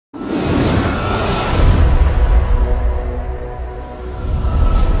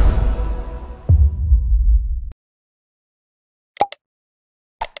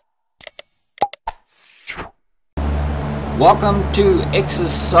Welcome to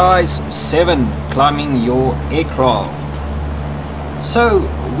exercise 7, climbing your aircraft. So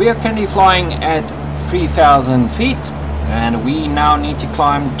we are currently flying at 3,000 feet and we now need to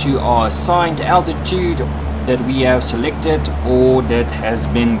climb to our assigned altitude that we have selected or that has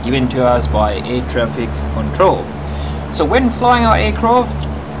been given to us by air traffic control. So when flying our aircraft,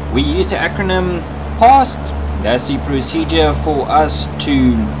 we use the acronym PAST. That's the procedure for us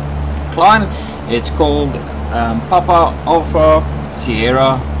to climb. It's called Papa Alpha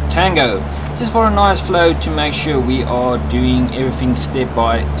Sierra Tango, just for a nice flow to make sure we are doing everything step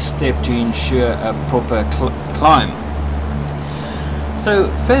by step to ensure a proper climb.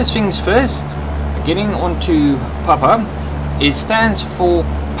 So first things first, getting onto Papa, it stands for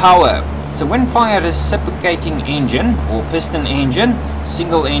power. So when flying a reciprocating engine or piston engine,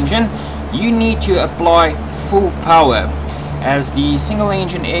 single engine, you need to apply full power, as the single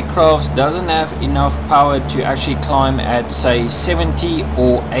engine aircraft doesn't have enough power to actually climb at say 70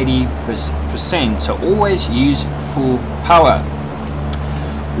 or 80%. So always use full power.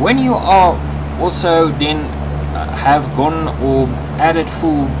 When you are also then have gone or added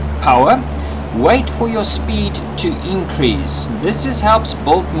full power, wait for your speed to increase. This just helps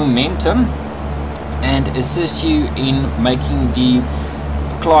build momentum and assist you in making the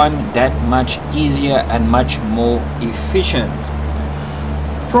climb that much easier and much more efficient.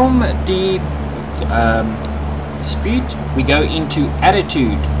 From the speed we go into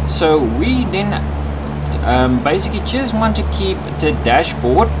attitude. So we then basically just want to keep the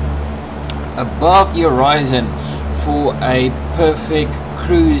dashboard above the horizon for a perfect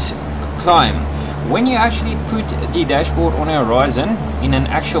cruise climb. When you actually put the dashboard on a horizon in an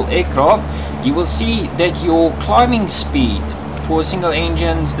actual aircraft, you will see that your climbing speed for single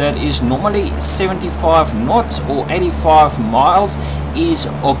engines that is normally 75 knots or 85 miles is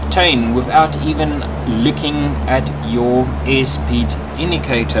obtained without even looking at your airspeed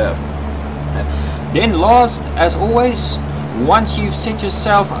indicator. Then last, as always, once you've set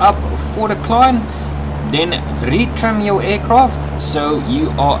yourself up for the climb, then retrim your aircraft so you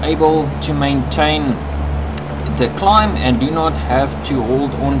are able to maintain the climb and do not have to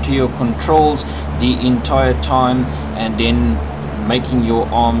hold on to your controls the entire time and then making your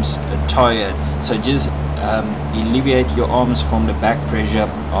arms tired. So just alleviate your arms from the back pressure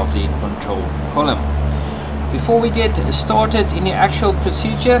of the control column. Before we get started in the actual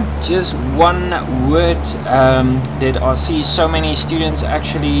procedure, just one word that I see so many students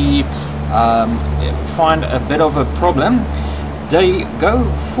actually find a bit of a problem. They go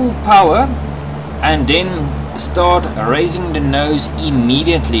full power and then start raising the nose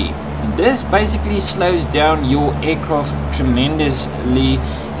immediately. This basically slows down your aircraft tremendously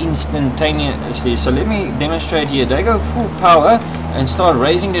instantaneously. So let me demonstrate here. They go full power and start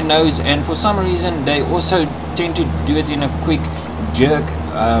raising the nose, and for some reason they also tend to do it in a quick jerk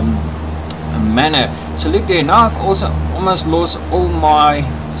manner. So look there, now I've also almost lost all my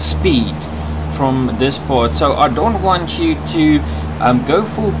speed from this part. So I don't want you to go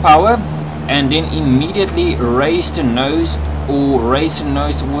full power and then immediately raise the nose or raise the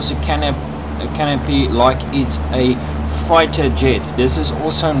nose towards a canopy like it's a fighter jet. This is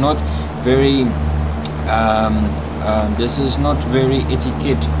also not very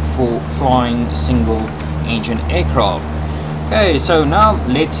etiquette for flying single engine aircraft. Okay, so now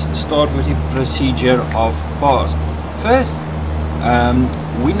let's start with the procedure of PAST. First,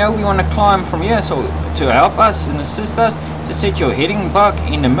 we know we want to climb from here, so to help us and assist us, to set your heading back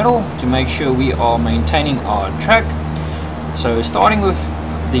in the middle to make sure we are maintaining our track. So starting with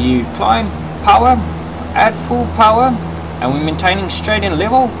the climb power, add full power, and we're maintaining straight and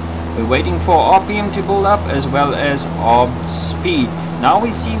level. We're waiting for RPM to build up as well as our speed. Now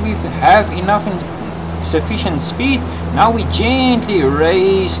we see we have enough sufficient speed. Now we gently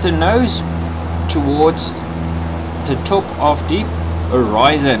raise the nose towards the top of the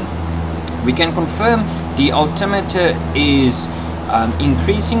horizon. We can confirm the altimeter is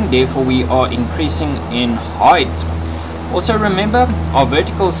increasing, therefore we are increasing in height. Also remember, our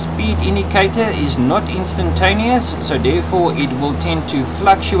vertical speed indicator is not instantaneous, so therefore it will tend to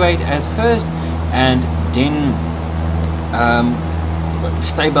fluctuate at first and then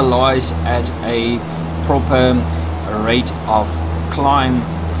stabilize at a proper rate of climb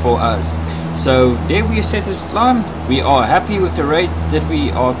for us. So there we set this climb. We are happy with the rate that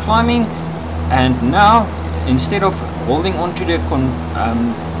we are climbing, and now instead of holding on to the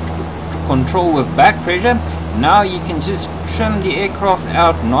control with back pressure, now you can just trim the aircraft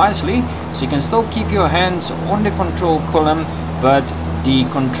out nicely, so you can still keep your hands on the control column, but the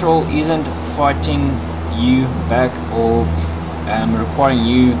control isn't fighting you back or requiring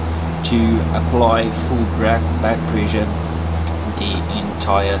you to apply full back pressure the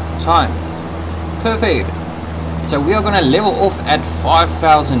entire time. Perfect. So we are going to level off at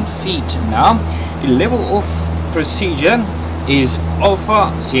 5,000 feet now. The level off procedure is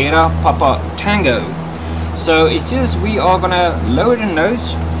Alpha Sierra Papa Tango. So it's just we are going to lower the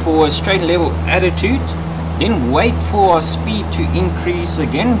nose for a straight level attitude, then wait for our speed to increase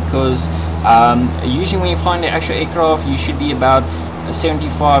again, because usually when you're flying the actual aircraft you should be about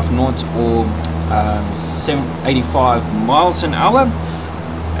 75 knots or 85 miles an hour.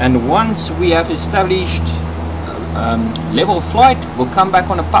 And once we have established level flight, we'll come back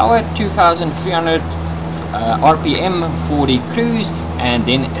on a power 2,300 RPM for the cruise and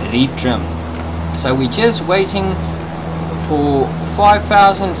then retrim. So we're just waiting for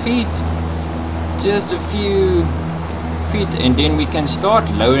 5,000 feet, just a few feet, and then we can start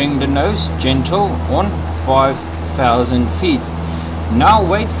lowering the nose gentle on 5,000 feet. Now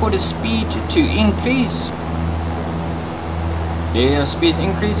wait for the speed to increase. The speed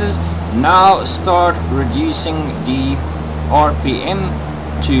increases. Now start reducing the RPM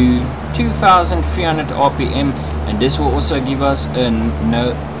to 2,300 RPM, and this will also give us a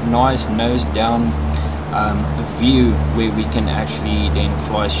nice nose down view where we can actually then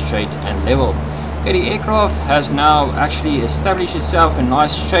fly straight and level. Okay, the aircraft has now actually established itself a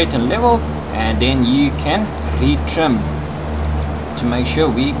nice straight and level, and then you can retrim to make sure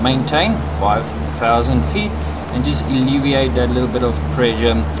we maintain 5,000 feet and just alleviate that little bit of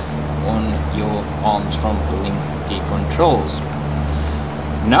pressure on your arms from holding the controls.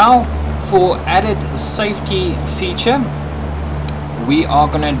 Now for added safety feature, we are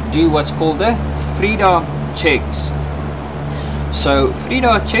going to do what's called the FAA checks. So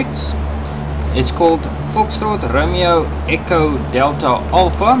FAA checks, it's called Foxtrot Romeo Echo Delta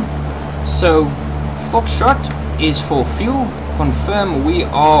Alpha. So Foxtrot is for fuel, confirm we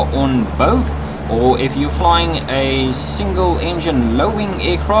are on both, or if you're flying a single engine low wing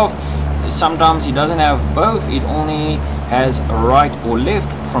aircraft, sometimes it doesn't have both, it only has right or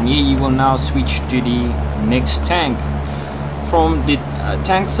left. From here you will now switch to the next tank. From the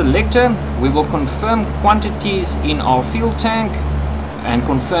tank selector, we will confirm quantities in our fuel tank and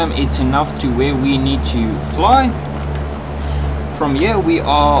confirm it's enough to where we need to fly. From here we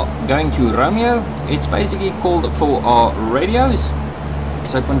are going to Romeo. It's basically called for our radios,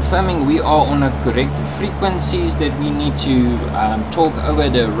 so confirming we are on the correct frequencies that we need to talk over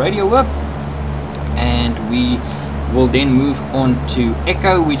the radio with, and we will then move on to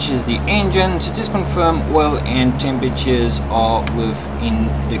Echo, which is the engine, to just confirm oil and temperatures are within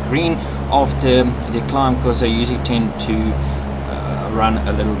the green after the climb, because they usually tend to run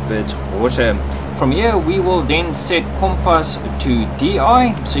a little bit hotter. From here we will then set compass to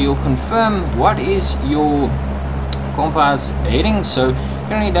DI, so you'll confirm what is your compass heading. So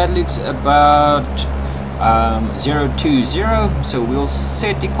currently that looks about 020, so we'll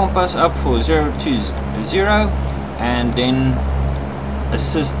set the compass up for 020 and then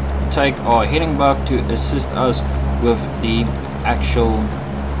take our heading bar to assist us with the actual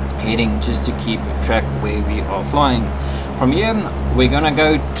heading, just to keep track where we are flying. From here we're gonna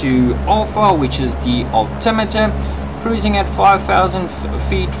go to Alpha, which is the altimeter, cruising at 5,000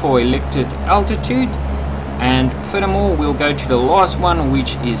 feet for elected altitude. And furthermore we'll go to the last one,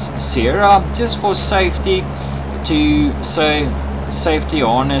 which is Sierra, just for safety, to say safety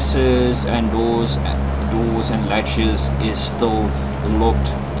harnesses and doors and latches is still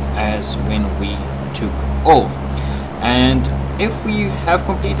locked as when we took off. And if we have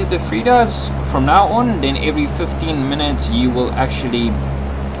completed the FAAs from now on, then every 15 minutes you will actually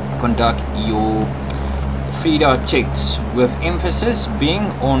conduct your FAA checks, with emphasis being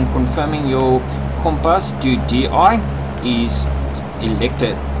on confirming your compass to DI is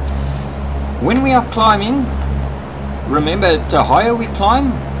elected. When we are climbing, remember, the higher we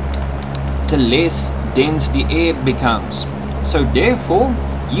climb, the less dense the air becomes. So therefore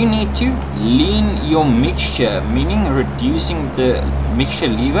you need to lean your mixture, meaning reducing the mixture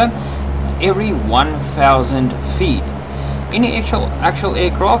lever every 1,000 feet. In the actual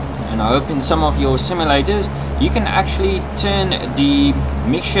aircraft, and I hope in some of your simulators, you can actually turn the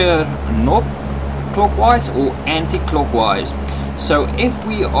mixture knob clockwise or anti-clockwise. So if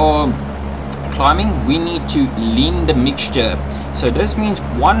we are climbing, we need to lean the mixture. So this means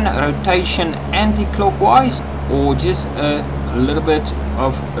one rotation anti-clockwise, or just a little bit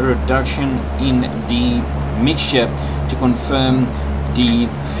of a reduction in the mixture to confirm the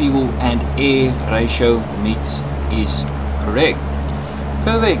fuel and air ratio mix is correct.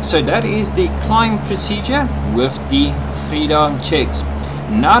 Perfect. So that is the climb procedure with the FAA checks.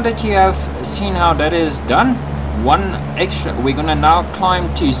 Now that you have seen how that is done, we're gonna now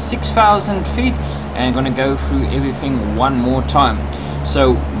climb to 6,000 feet and gonna go through everything one more time.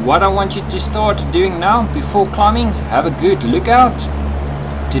 So what I want you to start doing now before climbing, have a good look out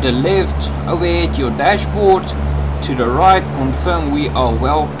to the left overhead your dashboard, to the right confirm we are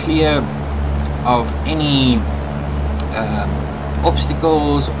well clear of any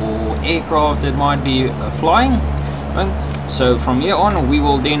obstacles or aircraft that might be flying. So from here on we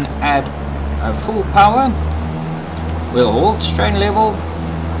will then add full power, we'll hold strain level,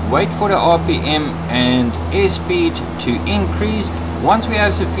 wait for the RPM and airspeed to increase. Once we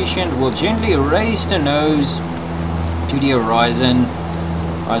have sufficient, we'll gently raise the nose to the horizon,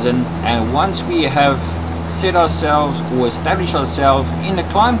 and once we have set ourselves or established ourselves in the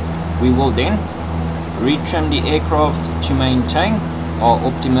climb, we will then retrim the aircraft to maintain our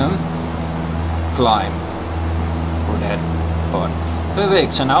optimum climb for that part.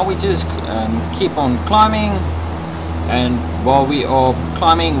 Perfect. So now we just keep on climbing, and while we are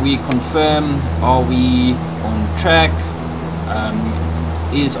climbing we confirm, are we on track,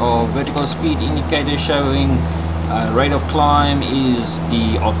 is our vertical speed indicator showing, rate of climb, is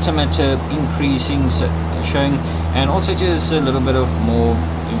the altimeter increasing, showing, and also just a little bit of more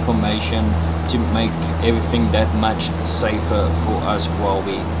information to make everything that much safer for us while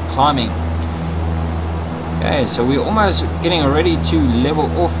we're climbing. Okay, so we're almost getting ready to level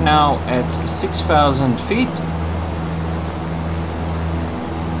off now at 6,000 feet.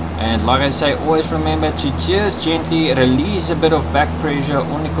 And like I say, always remember to just gently release a bit of back pressure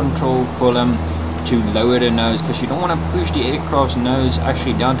on the control column to lower the nose, because you don't want to push the aircraft's nose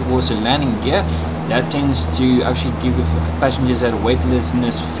actually down towards the landing gear. That tends to actually give passengers that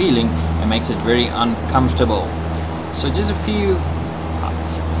weightlessness feeling and makes it very uncomfortable. So just a few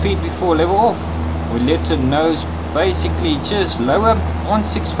feet before level off, we let the nose basically just lower on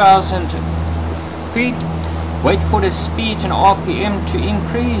 6,000 feet. Wait for the speed and RPM to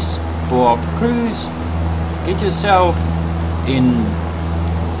increase for our cruise. Get yourself in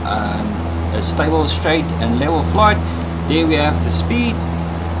a stable, straight and level flight. There we have the speed.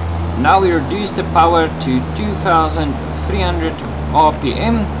 Now we reduce the power to 2,300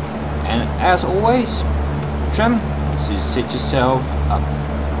 RPM, and as always trim to set yourself up.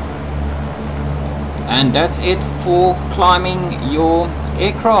 And that's it for climbing your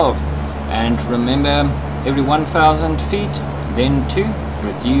aircraft. And remember, every 1,000 feet then to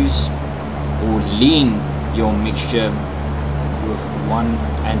reduce or lean your mixture with one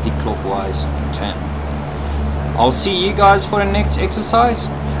anti-clockwise turn. I'll see you guys for the next exercise.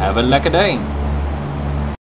 Have a lekker day.